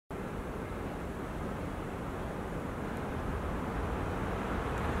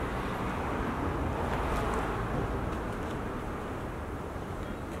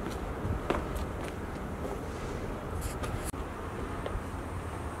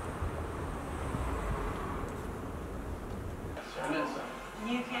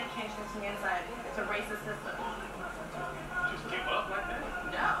You can't change things from the inside. It's a racist system. Just give up like that?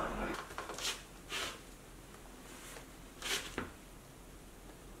 No.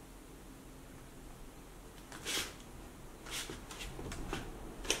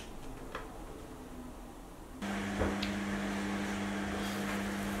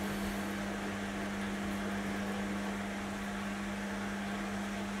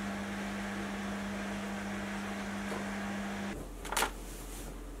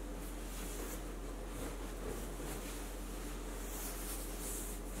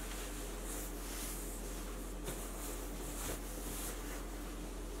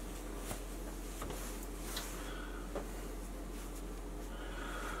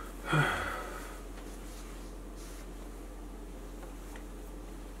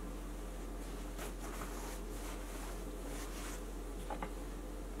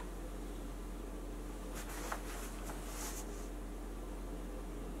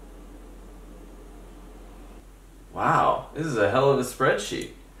 Wow, this is a hell of a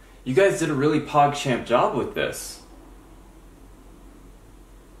spreadsheet. You guys did a really PogChamp job with this.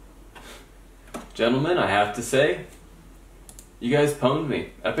 Gentlemen, I have to say, you guys pwned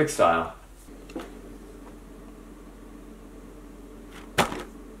me, epic style.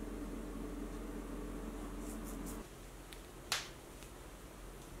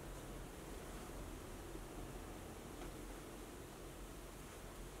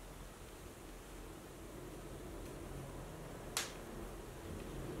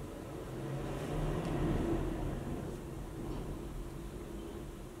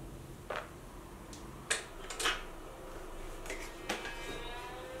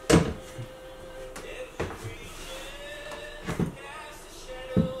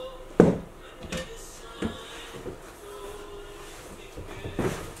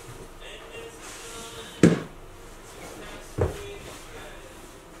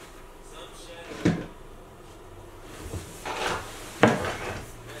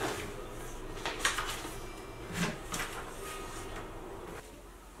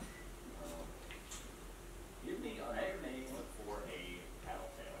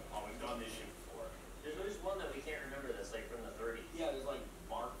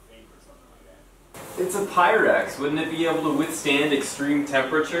 It's a Pyrex. Wouldn't it be able to withstand extreme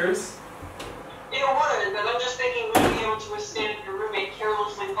temperatures? It would, but I'm just thinking would it be able to withstand your roommate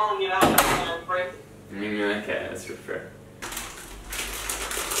carelessly pulling it out and break it? Okay, that's fair.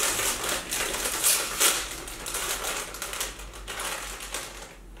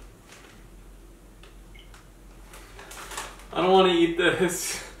 I don't want to eat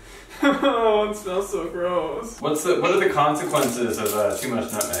this. Oh, it smells so gross. What are the consequences of too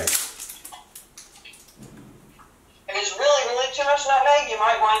much nutmeg? If it's really, really too much nutmeg, you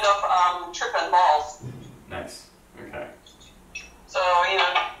might wind up tripping balls. Nice. Okay. So, you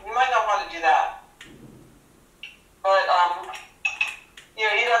know, you might not want to do that. But, you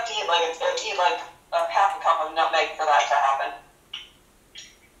know, you'd have to eat like a half a cup of nutmeg for that to happen.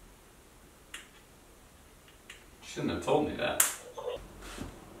 Shouldn't have told me that.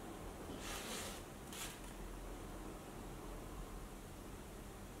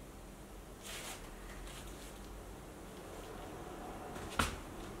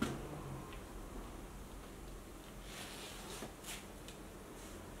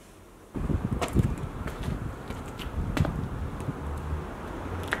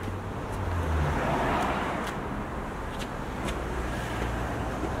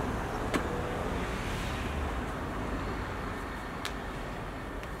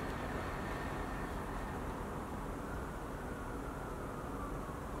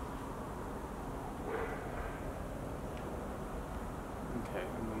 Okay.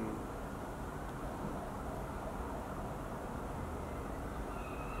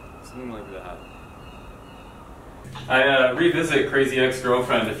 Something like that. I revisit Crazy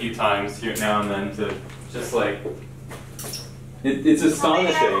Ex-Girlfriend a few times here now and then to just like... It's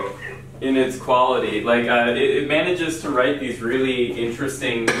astonishing in its quality. Like, it manages to write these really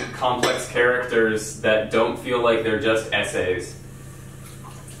interesting, complex characters that don't feel like they're just essays.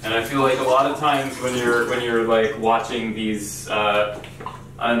 And I feel like a lot of times when you're like watching these, I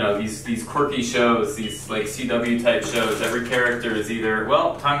don't know, these quirky shows, these like CW type shows, every character is either,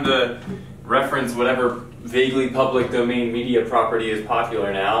 well, time to reference whatever vaguely public domain media property is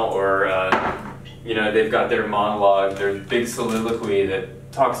popular now, or you know, they've got their monologue, their big soliloquy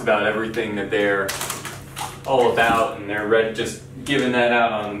that talks about everything that they're all about, and they're just giving that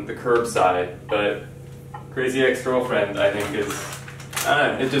out on the curbside. But Crazy Ex-Girlfriend, I think, is,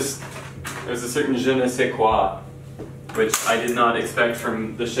 I don't know, there's a certain je ne sais quoi, which I did not expect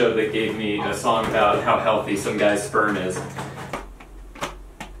from the show that gave me a song about how healthy some guy's sperm is.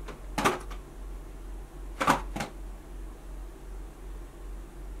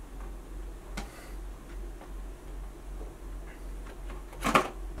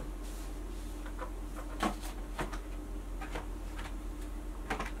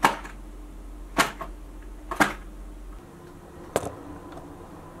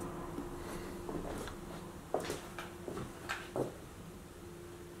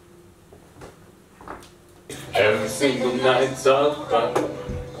 Every single night's a fight.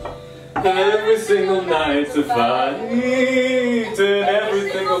 Every single night's a fight. And every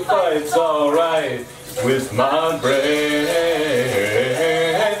single fight's alright with my brain.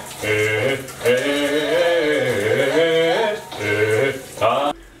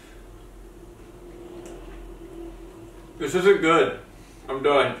 This isn't good. I'm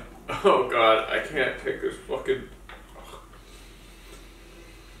done. Oh god, I can't take this fucking...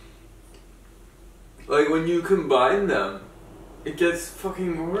 Like, when you combine them, it gets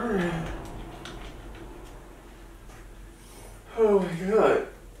fucking worse. Oh my god.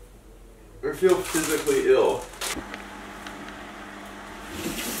 I feel physically ill.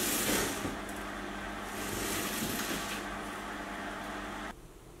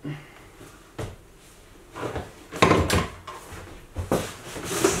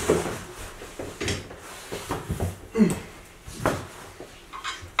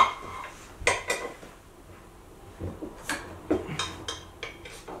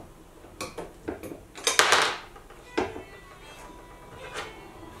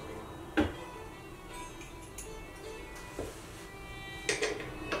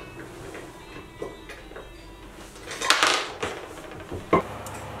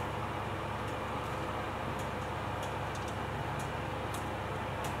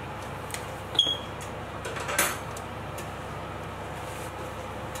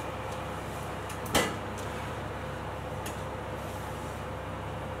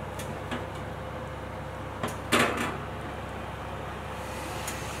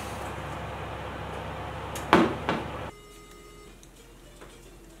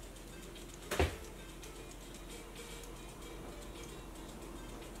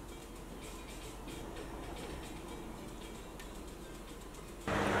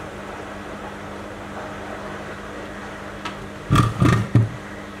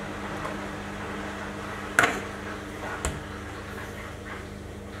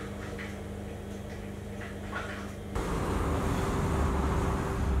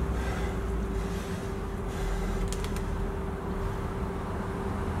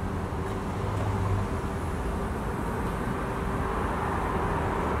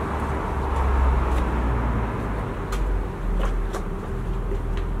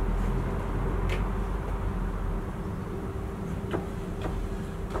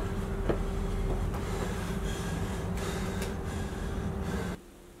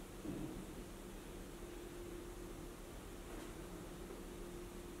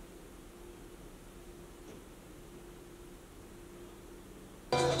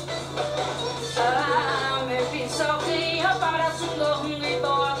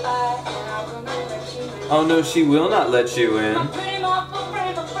 Oh no, she will not let you in.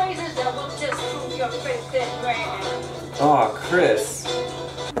 Oh, Chris.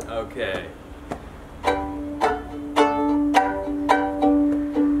 Okay.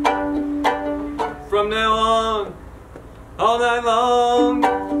 From now on, all night long,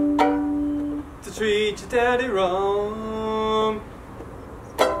 to treat your daddy wrong.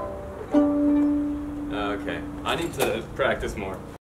 Okay, I need to practice more.